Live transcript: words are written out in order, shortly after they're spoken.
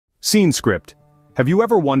Scene script. Have you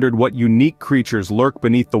ever wondered what unique creatures lurk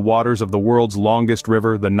beneath the waters of the world's longest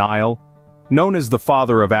river, the Nile? Known as the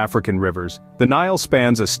father of African rivers, the Nile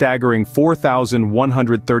spans a staggering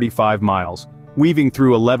 4,135 miles, weaving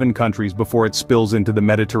through 11 countries before it spills into the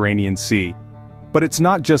Mediterranean Sea. But it's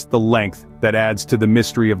not just the length that adds to the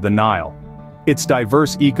mystery of the Nile. Its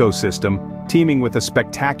diverse ecosystem, teeming with a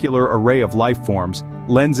spectacular array of life forms,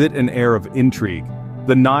 lends it an air of intrigue.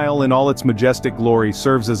 The Nile in all its majestic glory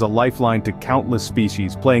serves as a lifeline to countless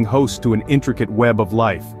species, playing host to an intricate web of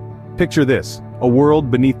life. Picture this, a world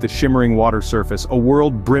beneath the shimmering water surface, a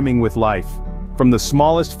world brimming with life. From the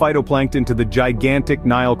smallest phytoplankton to the gigantic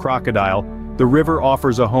Nile crocodile, the river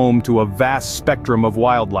offers a home to a vast spectrum of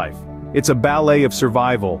wildlife. It's a ballet of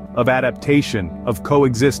survival, of adaptation, of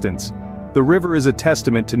coexistence. The river is a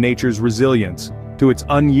testament to nature's resilience, to its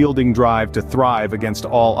unyielding drive to thrive against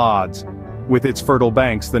all odds. With its fertile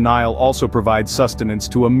banks, the Nile also provides sustenance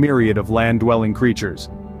to a myriad of land-dwelling creatures.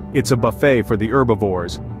 It's a buffet for the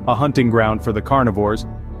herbivores, a hunting ground for the carnivores,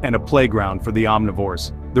 and a playground for the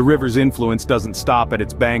omnivores. The river's influence doesn't stop at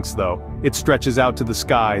its banks though. It stretches out to the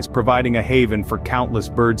skies, providing a haven for countless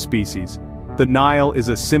bird species. The Nile is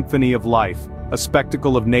a symphony of life, a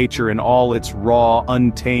spectacle of nature in all its raw,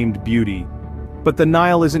 untamed beauty. But the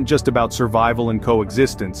Nile isn't just about survival and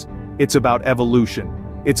coexistence, it's about evolution.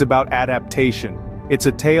 It's about adaptation. It's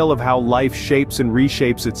a tale of how life shapes and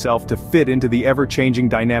reshapes itself to fit into the ever-changing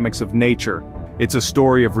dynamics of nature. It's a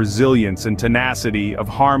story of resilience and tenacity, of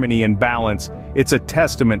harmony and balance. It's a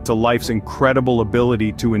testament to life's incredible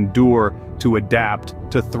ability to endure, to adapt,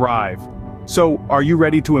 to thrive. So, are you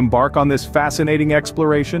ready to embark on this fascinating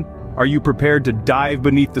exploration? Are you prepared to dive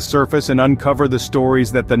beneath the surface and uncover the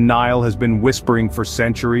stories that the Nile has been whispering for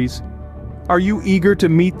centuries? Are you eager to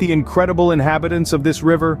meet the incredible inhabitants of this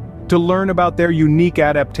river, to learn about their unique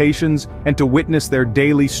adaptations, and to witness their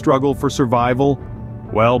daily struggle for survival?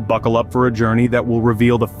 Well, buckle up for a journey that will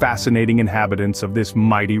reveal the fascinating inhabitants of this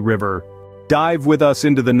mighty river. Dive with us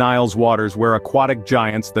into the Nile's waters where aquatic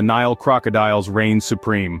giants, the Nile crocodiles, reign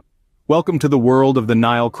supreme. Welcome to the world of the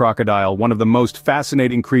Nile crocodile, one of the most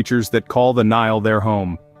fascinating creatures that call the Nile their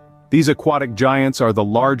home. These aquatic giants are the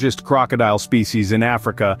largest crocodile species in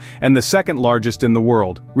Africa and the second largest in the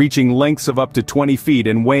world, reaching lengths of up to 20 feet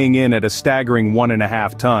and weighing in at a staggering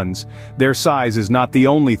 1.5 tons. Their size is not the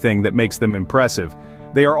only thing that makes them impressive.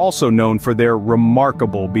 They are also known for their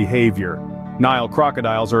remarkable behavior. Nile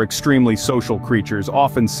crocodiles are extremely social creatures,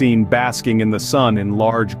 often seen basking in the sun in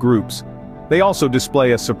large groups. They also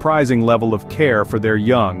display a surprising level of care for their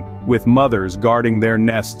young, with mothers guarding their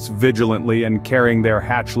nests vigilantly and carrying their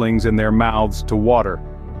hatchlings in their mouths to water.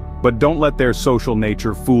 But don't let their social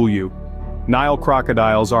nature fool you. Nile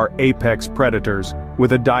crocodiles are apex predators,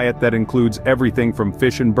 with a diet that includes everything from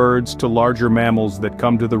fish and birds to larger mammals that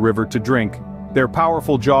come to the river to drink. Their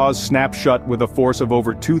powerful jaws snap shut with a force of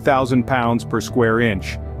over 2,000 pounds per square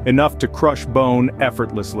inch, enough to crush bone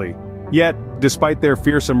effortlessly. Yet, despite their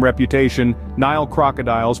fearsome reputation, Nile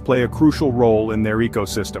crocodiles play a crucial role in their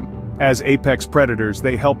ecosystem. As apex predators,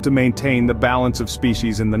 they help to maintain the balance of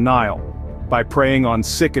species in the Nile. By preying on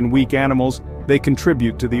sick and weak animals, they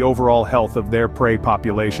contribute to the overall health of their prey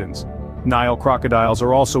populations. Nile crocodiles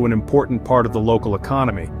are also an important part of the local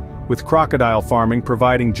economy, with crocodile farming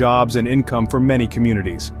providing jobs and income for many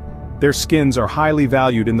communities. Their skins are highly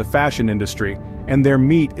valued in the fashion industry, and their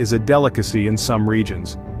meat is a delicacy in some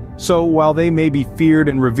regions. So, while they may be feared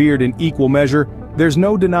and revered in equal measure, there's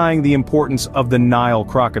no denying the importance of the Nile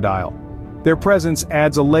crocodile. Their presence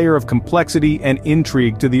adds a layer of complexity and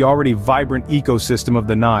intrigue to the already vibrant ecosystem of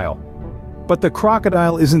the Nile. But the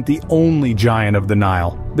crocodile isn't the only giant of the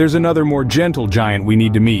Nile. There's another more gentle giant we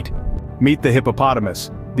need to meet. Meet the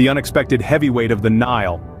hippopotamus, the unexpected heavyweight of the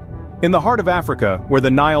Nile. In the heart of Africa, where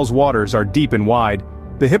the Nile's waters are deep and wide,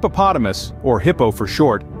 the hippopotamus, or hippo for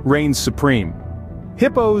short, reigns supreme.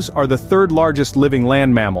 Hippos are the third largest living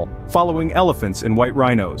land mammal, following elephants and white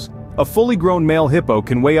rhinos. A fully grown male hippo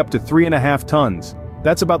can weigh up to 3.5 tons.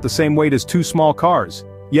 That's about the same weight as 2 small cars.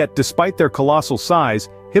 Yet, despite their colossal size,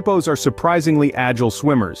 hippos are surprisingly agile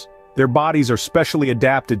swimmers. Their bodies are specially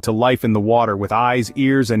adapted to life in the water with eyes,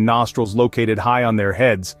 ears, and nostrils located high on their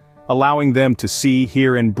heads, allowing them to see,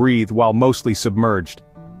 hear, and breathe while mostly submerged.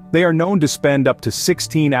 They are known to spend up to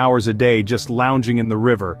 16 hours a day just lounging in the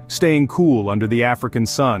river, staying cool under the African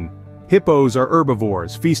sun. Hippos are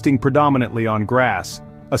herbivores, feasting predominantly on grass.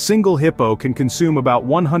 A single hippo can consume about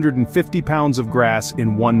 150 pounds of grass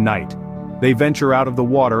in one night. They venture out of the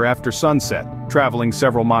water after sunset, traveling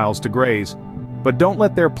several miles to graze. But don't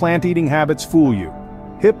let their plant-eating habits fool you.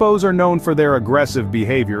 Hippos are known for their aggressive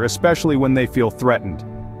behavior, especially when they feel threatened.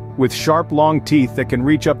 With sharp long teeth that can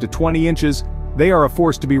reach up to 20 inches, they are a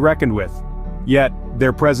force to be reckoned with. Yet,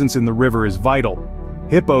 their presence in the river is vital.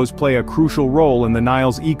 Hippos play a crucial role in the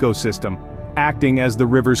Nile's ecosystem, acting as the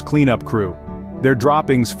river's cleanup crew. Their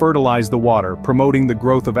droppings fertilize the water, promoting the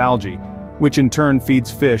growth of algae, which in turn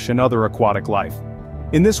feeds fish and other aquatic life.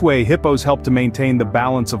 In this way, hippos help to maintain the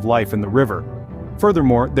balance of life in the river.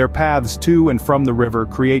 Furthermore, their paths to and from the river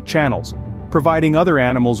create channels, providing other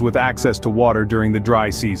animals with access to water during the dry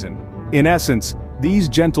season. In essence, these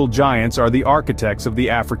gentle giants are the architects of the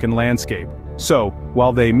African landscape. So,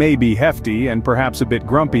 while they may be hefty and perhaps a bit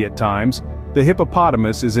grumpy at times, the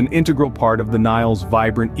hippopotamus is an integral part of the Nile's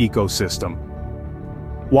vibrant ecosystem.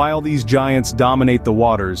 While these giants dominate the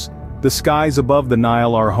waters, the skies above the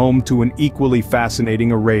Nile are home to an equally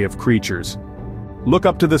fascinating array of creatures. Look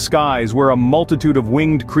up to the skies where a multitude of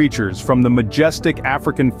winged creatures, from the majestic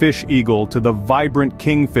African fish eagle to the vibrant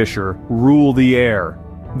kingfisher, rule the air.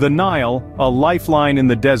 The Nile, a lifeline in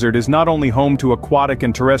the desert, is not only home to aquatic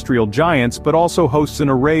and terrestrial giants but also hosts an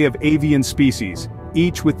array of avian species,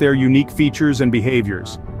 each with their unique features and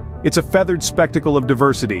behaviors. It's a feathered spectacle of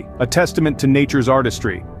diversity, a testament to nature's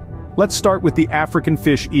artistry. Let's start with the African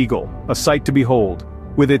fish eagle, a sight to behold.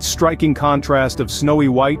 With its striking contrast of snowy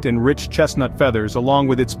white and rich chestnut feathers along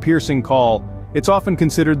with its piercing call, it's often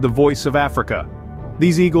considered the voice of Africa.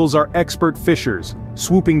 These eagles are expert fishers,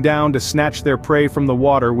 swooping down to snatch their prey from the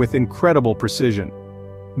water with incredible precision.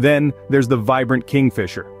 Then, there's the vibrant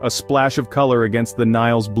kingfisher, a splash of color against the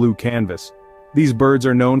Nile's blue canvas. These birds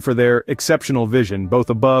are known for their exceptional vision both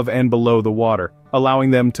above and below the water, allowing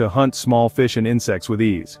them to hunt small fish and insects with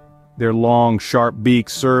ease. Their long, sharp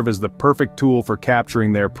beaks serve as the perfect tool for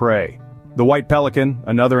capturing their prey. The white pelican,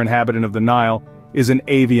 another inhabitant of the Nile, is an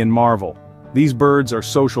avian marvel. These birds are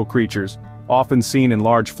social creatures, often seen in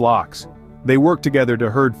large flocks. They work together to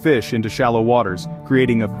herd fish into shallow waters,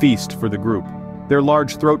 creating a feast for the group. Their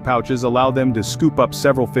large throat pouches allow them to scoop up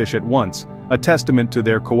several fish at once, a testament to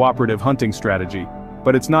their cooperative hunting strategy.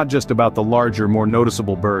 But it's not just about the larger, more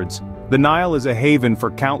noticeable birds. The Nile is a haven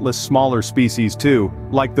for countless smaller species too,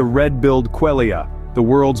 like the red-billed quelea, the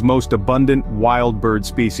world's most abundant wild bird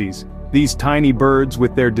species. These tiny birds,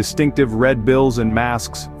 with their distinctive red bills and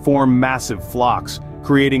masks, form massive flocks,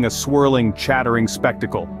 creating a swirling, chattering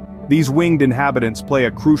spectacle. These winged inhabitants play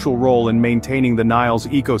a crucial role in maintaining the Nile's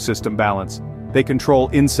ecosystem balance. They control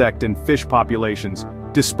insect and fish populations,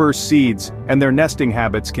 disperse seeds, and their nesting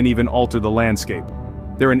habits can even alter the landscape.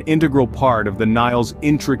 They're an integral part of the Nile's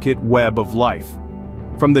intricate web of life.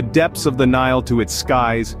 From the depths of the Nile to its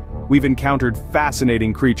skies, we've encountered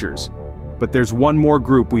fascinating creatures. But there's one more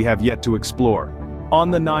group we have yet to explore.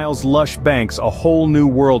 On the Nile's lush banks, a whole new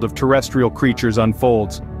world of terrestrial creatures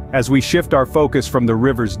unfolds. As we shift our focus from the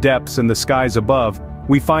river's depths and the skies above,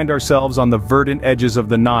 we find ourselves on the verdant edges of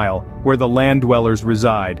the Nile, where the land dwellers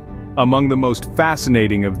reside. Among the most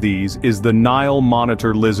fascinating of these is the Nile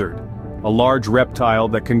monitor lizard, a large reptile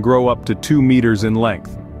that can grow up to 2 meters in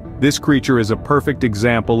length. This creature is a perfect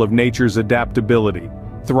example of nature's adaptability,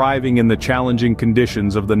 thriving in the challenging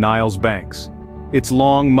conditions of the Nile's banks. Its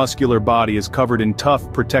long, muscular body is covered in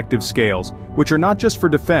tough, protective scales, which are not just for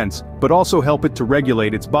defense, but also help it to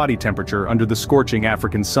regulate its body temperature under the scorching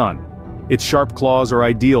African sun. Its sharp claws are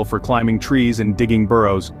ideal for climbing trees and digging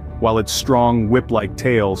burrows, while its strong, whip-like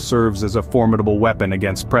tail serves as a formidable weapon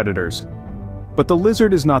against predators. But the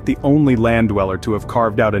lizard is not the only land dweller to have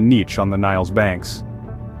carved out a niche on the Nile's banks.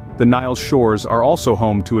 The Nile's shores are also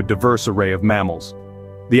home to a diverse array of mammals.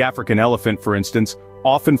 The African elephant, for instance,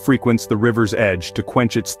 often frequents the river's edge to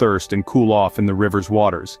quench its thirst and cool off in the river's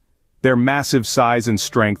waters. Their massive size and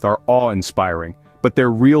strength are awe-inspiring, but their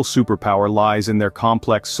real superpower lies in their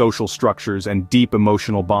complex social structures and deep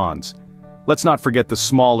emotional bonds. Let's not forget the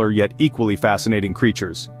smaller yet equally fascinating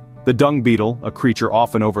creatures. The dung beetle, a creature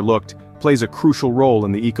often overlooked, plays a crucial role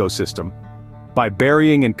in the ecosystem. By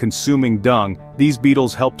burying and consuming dung, these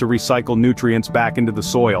beetles help to recycle nutrients back into the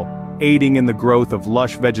soil, aiding in the growth of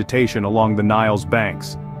lush vegetation along the Nile's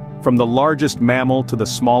banks. From the largest mammal to the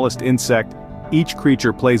smallest insect, each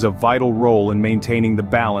creature plays a vital role in maintaining the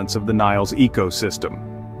balance of the Nile's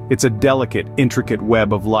ecosystem. It's a delicate, intricate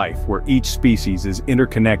web of life where each species is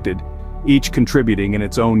interconnected, each contributing in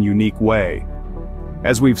its own unique way.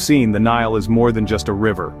 As we've seen, the Nile is more than just a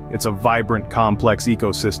river. It's a vibrant, complex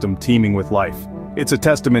ecosystem teeming with life. It's a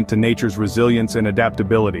testament to nature's resilience and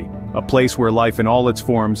adaptability, a place where life in all its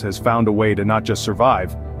forms has found a way to not just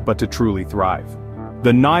survive, but to truly thrive.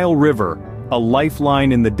 The Nile River, a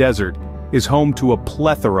lifeline in the desert, is home to a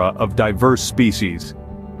plethora of diverse species.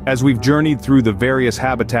 As we've journeyed through the various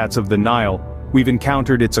habitats of the Nile, We've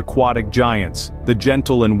encountered its aquatic giants, the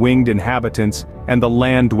gentle and winged inhabitants, and the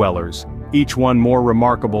land dwellers, each one more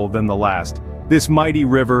remarkable than the last. This mighty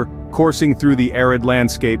river, coursing through the arid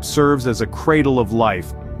landscape, serves as a cradle of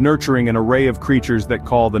life, nurturing an array of creatures that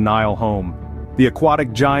call the Nile home. The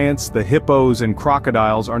aquatic giants, the hippos and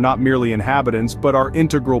crocodiles are not merely inhabitants but are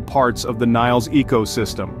integral parts of the Nile's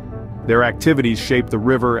ecosystem. Their activities shape the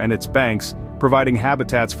river and its banks, providing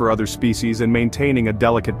habitats for other species and maintaining a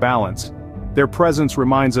delicate balance. Their presence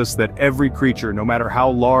reminds us that every creature, no matter how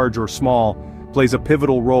large or small, plays a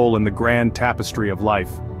pivotal role in the grand tapestry of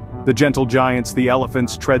life. The gentle giants, the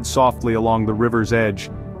elephants, tread softly along the river's edge.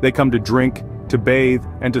 They come to drink, to bathe,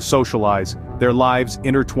 and to socialize, their lives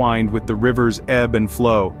intertwined with the river's ebb and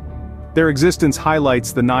flow. Their existence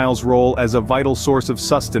highlights the Nile's role as a vital source of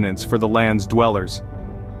sustenance for the land's dwellers.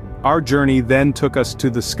 Our journey then took us to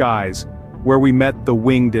the skies, where we met the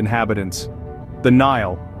winged inhabitants. The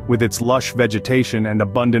Nile, with its lush vegetation and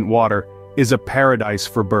abundant water, is a paradise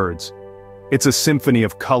for birds. It's a symphony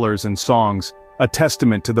of colors and songs, a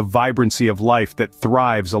testament to the vibrancy of life that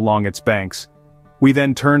thrives along its banks. We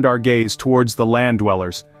then turned our gaze towards the land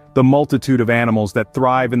dwellers, the multitude of animals that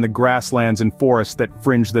thrive in the grasslands and forests that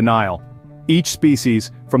fringe the Nile. Each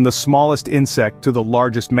species, from the smallest insect to the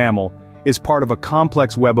largest mammal, is part of a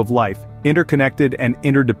complex web of life, interconnected and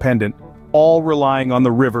interdependent, all relying on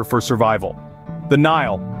the river for survival. The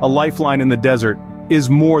Nile, a lifeline in the desert, is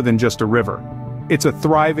more than just a river. It's a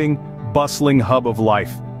thriving, bustling hub of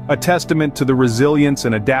life, a testament to the resilience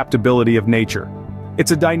and adaptability of nature.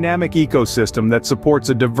 It's a dynamic ecosystem that supports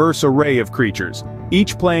a diverse array of creatures,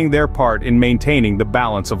 each playing their part in maintaining the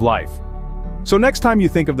balance of life. So next time you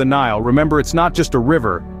think of the Nile, remember it's not just a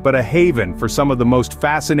river, but a haven for some of the most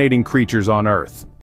fascinating creatures on Earth.